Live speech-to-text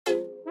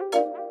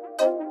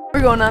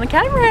We're going on a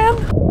catamaran.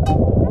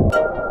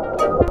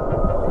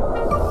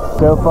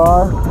 So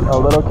far, a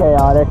little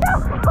chaotic.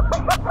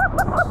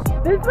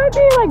 This might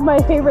be like my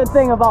favorite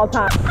thing of all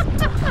time.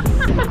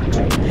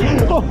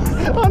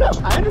 Oh no,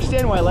 I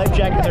understand why life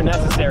jackets are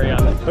necessary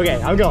on this. Okay,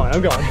 I'm going.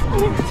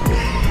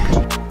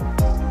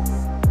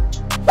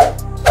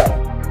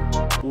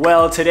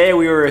 Well, today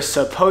we were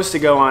supposed to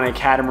go on a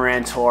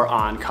catamaran tour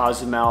on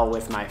Cozumel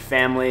with my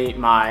family.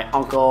 My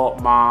uncle,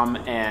 mom,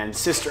 and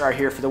sister are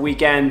here for the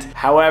weekend.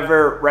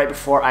 However, right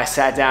before I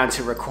sat down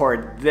to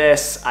record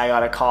this, I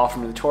got a call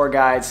from the tour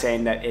guide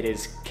saying that it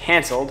is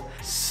canceled.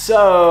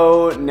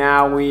 So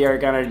now we are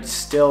gonna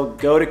still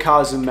go to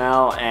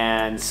Cozumel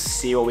and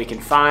see what we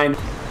can find.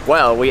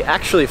 Well, we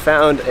actually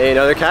found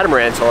another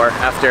catamaran tour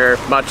after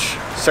much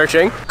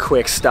searching.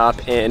 Quick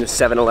stop in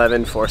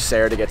 7-Eleven for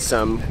Sarah to get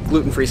some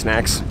gluten-free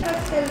snacks.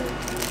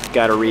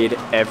 Gotta read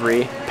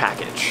every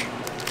package.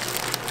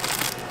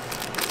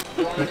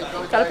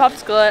 Got a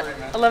popsicle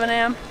at 11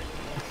 a.m.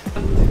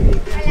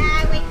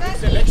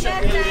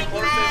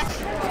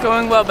 It's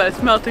going well, but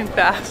it's melting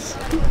fast.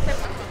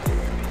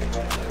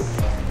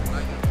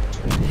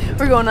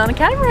 We're going on a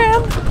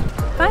catamaran,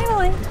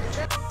 finally.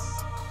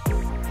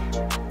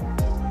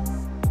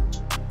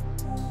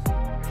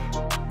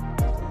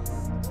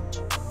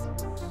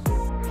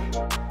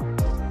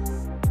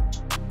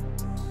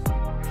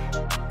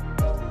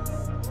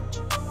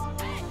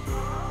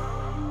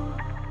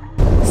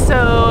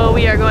 So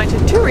we are going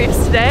to 2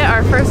 reefs today.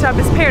 Our first stop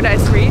is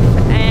Paradise Reef,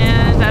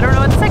 and I don't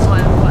know what the second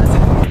one was.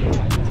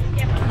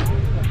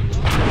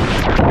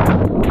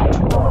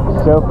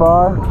 So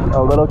far,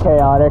 a little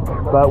chaotic,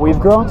 but we've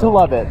grown to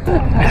love it.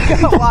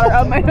 I got water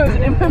out my nose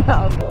and in my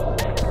mouth.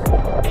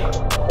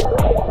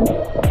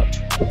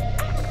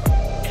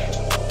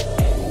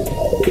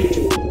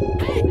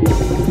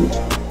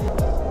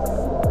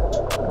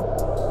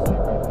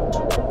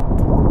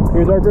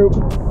 Here's our group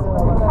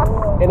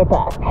in a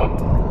pack.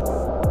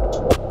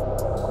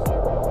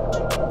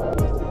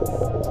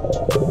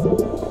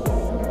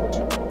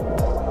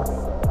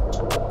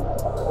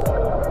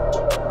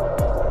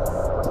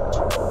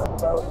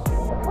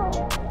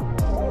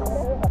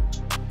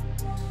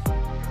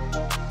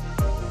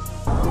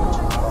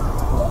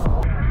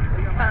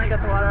 Finally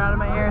got the water out of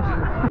my ears.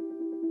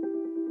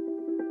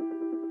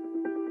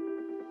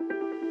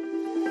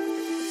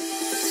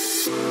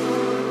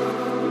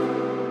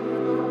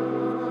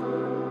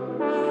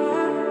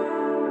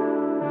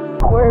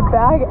 We're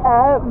back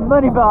at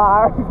Money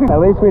Bar. At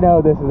least we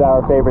know this is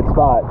our favorite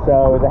spot,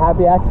 so it was a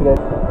happy accident.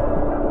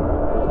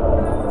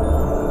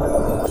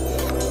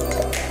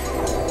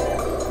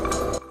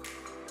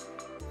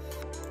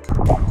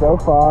 So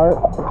far,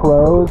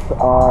 pros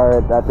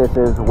are that this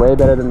is way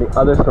better than the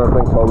other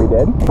snorkeling tour we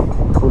did.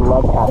 We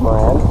love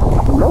Catamaran.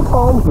 No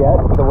foams yet,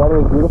 the weather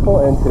is beautiful,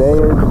 and today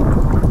is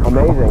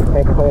amazing.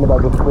 Can't complain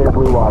about this clear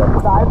blue water.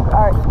 Vibes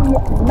are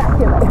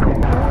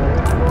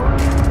immaculate.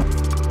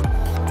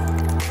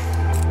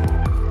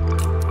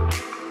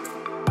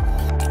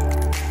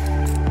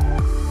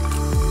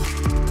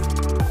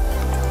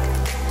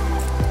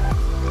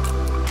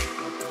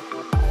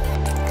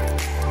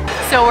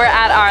 So we're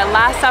at our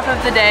last stop of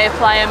the day,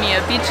 Playa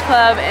Mia Beach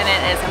Club, and it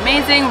is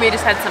amazing. We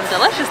just had some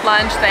delicious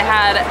lunch. They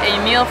had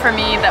a meal for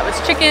me that was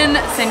chicken,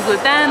 sin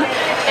gluten,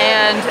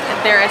 and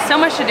there is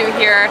so much to do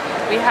here.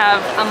 We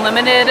have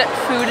unlimited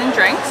food and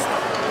drinks.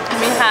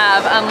 We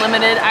have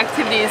unlimited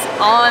activities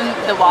on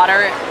the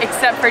water,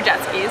 except for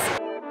jet skis.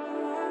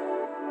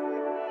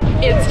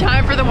 It's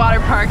time for the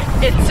water park.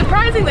 It's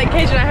surprising that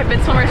Cage and I have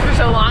been swimmers for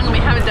so long and we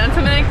haven't done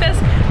something like this.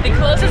 The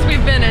closest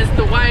we've been is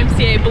the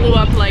YMCA blew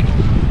up like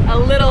a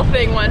little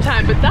thing one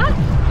time, but that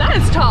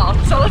is tall,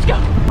 so let's go.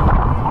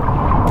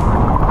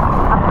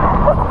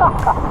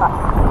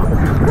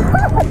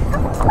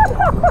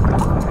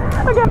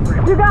 Okay,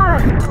 you got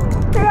it.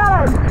 You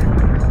got it.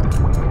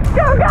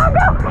 Go, go,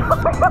 go.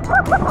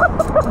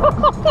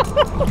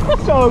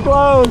 So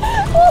close.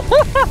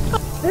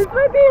 This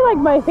might be like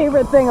my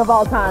favorite thing of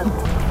all time.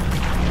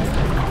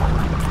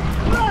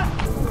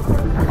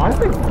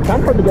 Honestly, it's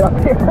time for it to get up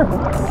here.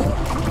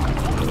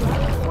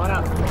 Come on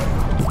up.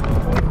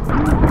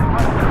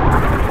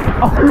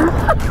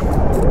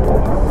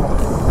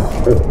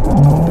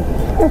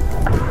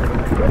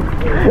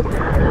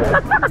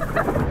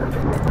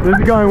 This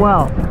is going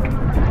well.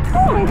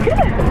 Oh my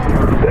goodness.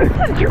 This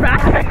is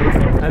dramatic.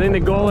 I think the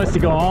goal is to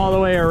go all the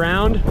way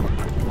around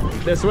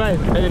this way,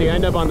 and then you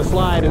end up on the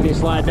slide and you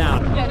slide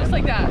down. Yeah, just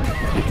like that.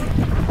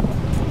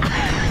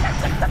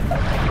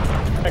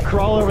 I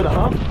crawl over the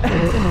hump.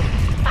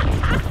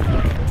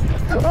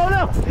 Oh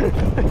no!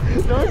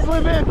 Don't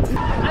slip in!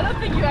 I don't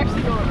think you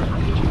actually go over.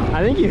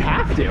 I think you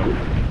have to.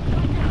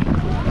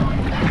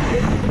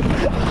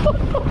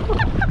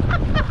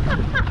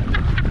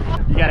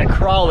 You gotta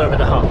crawl over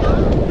the hump.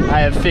 I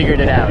have figured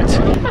it out.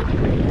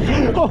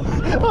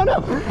 Oh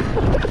no!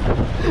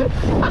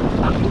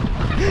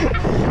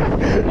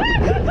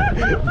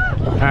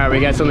 Alright, we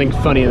got something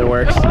funny in the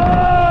works.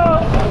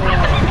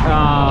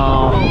 Oh.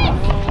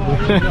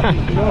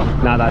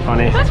 Not that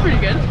funny. That's pretty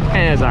good.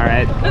 Eh, it's all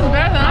right. That's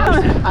better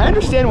than ours. I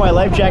understand why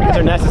life jackets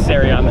are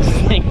necessary on this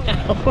thing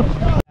now.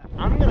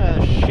 I'm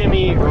gonna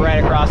shimmy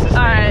right across this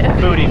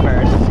booty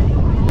first.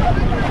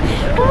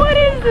 What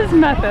is this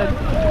method?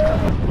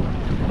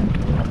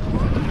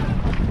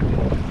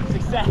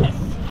 Success.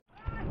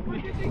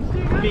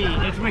 B,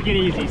 it's wicked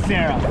easy.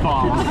 Sarah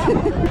falls.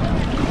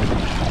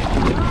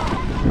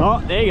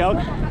 Oh, there you go.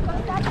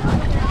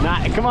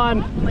 Come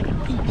on.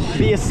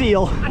 Be a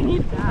seal. I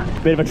need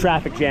that. Bit of a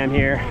traffic jam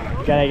here.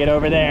 Gotta get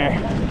over there.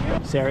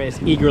 Sarah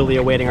is eagerly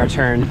awaiting our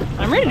turn.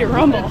 I'm ready to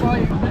rumble.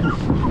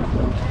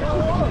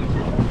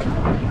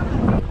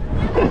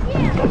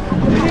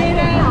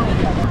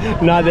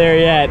 Not there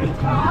yet.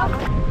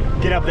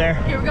 Get up there.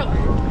 Here we go.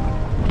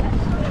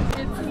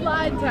 It's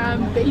slide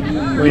time, baby.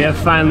 We have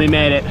finally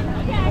made it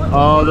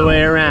all the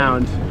way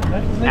around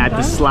at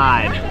the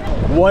slide.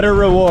 What a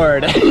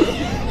reward.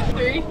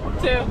 3, 2,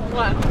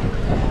 1.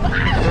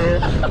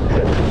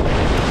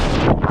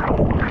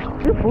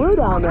 You flew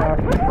down there.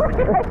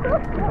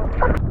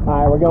 All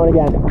right, we're going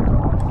again.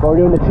 But we're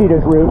doing the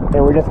cheaters route,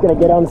 and we're just gonna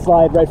get on the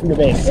slide right from the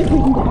base.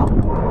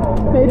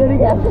 Made it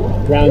again.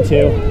 Round 2,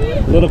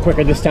 a little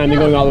quicker this time than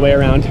going all the way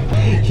around.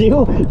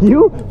 You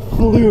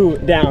flew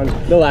down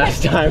the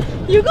last time.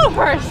 You go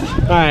first.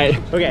 All right,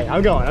 okay,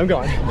 I'm going.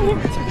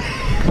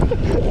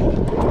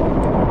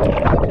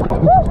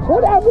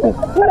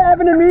 What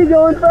happened to me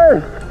going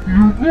first?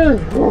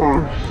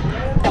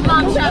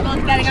 Mom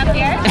struggled getting up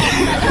here.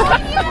 I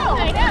know.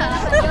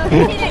 We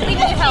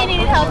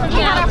needed help from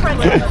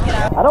you.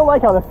 I don't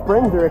like how the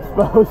springs are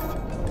exposed.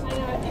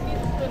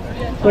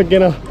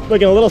 Looking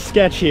a little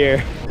sketch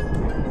here.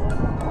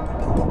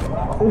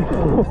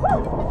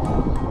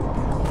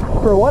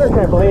 For a water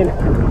trampoline,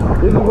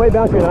 this is way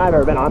bouncier than I've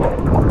ever been on.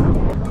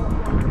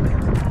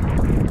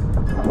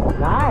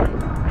 Nice.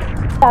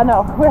 Yeah,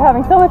 no, we're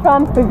having so much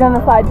fun. We've done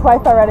the slide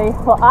twice already.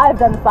 Well, I've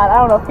done the slide. I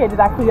don't know if Kate has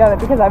actually done it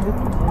because I've just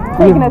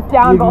taken us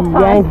down both times.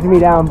 You yanked me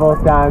down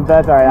both times.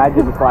 That's all right. I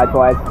did the slide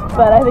twice.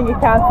 But I think it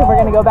counts, so we're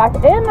going to go back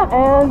in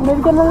and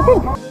maybe get another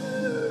drink.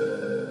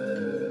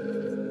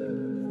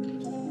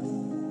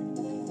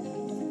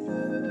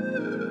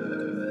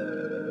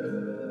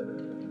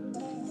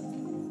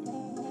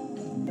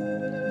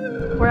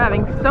 We're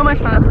having so much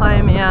fun at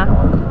Playa Mia.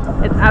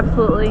 It's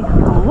absolutely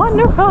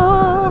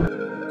wonderful.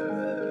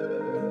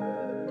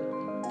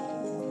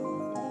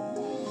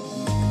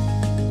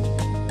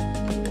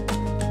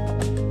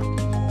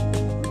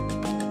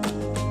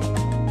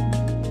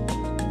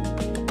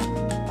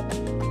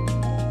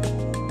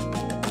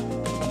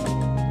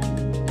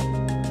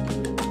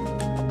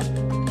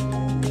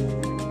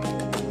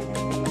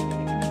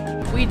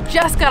 We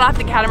just got off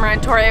the Catamaran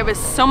tour. It was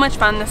so much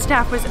fun. The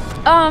staff was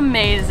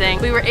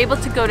amazing. We were able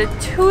to go to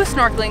 2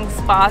 snorkeling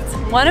spots,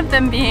 one of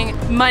them being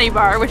Money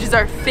Bar, which is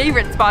our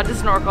favorite spot to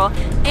snorkel,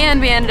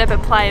 and we ended up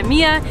at Playa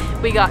Mia.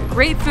 We got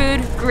great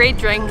food, great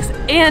drinks,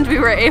 and we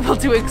were able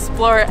to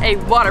explore a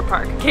water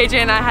park. KJ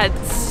and I had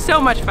so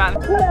much fun.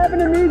 What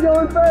happened to me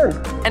going first?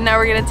 And now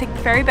we're gonna take the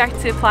ferry back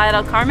to Playa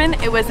del Carmen.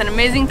 It was an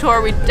amazing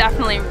tour. We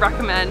definitely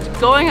recommend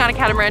going on a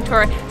catamaran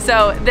tour.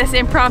 So this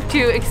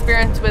impromptu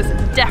experience was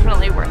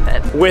definitely worth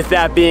it. With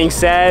that being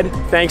said,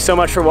 thanks so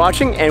much for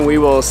watching, and we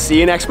will see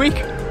you next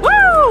week.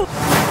 Woo!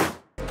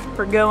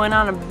 We're going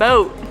on a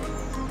boat.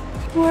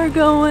 We're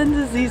going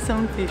to see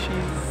some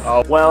fishies.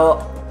 Oh,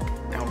 well,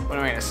 what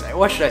am I gonna say?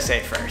 What should I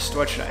say first?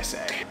 What should I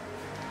say?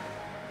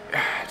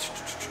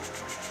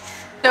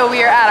 So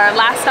we are at our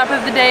last stop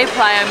of the day,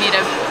 Playa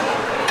Mia.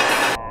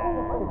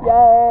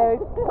 Yay!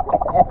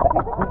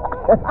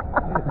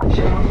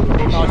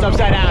 Oh, it's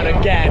upside down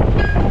again.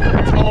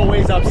 It's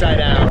always upside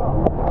down.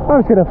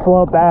 I'm just gonna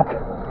float back.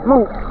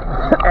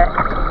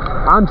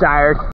 I'm tired.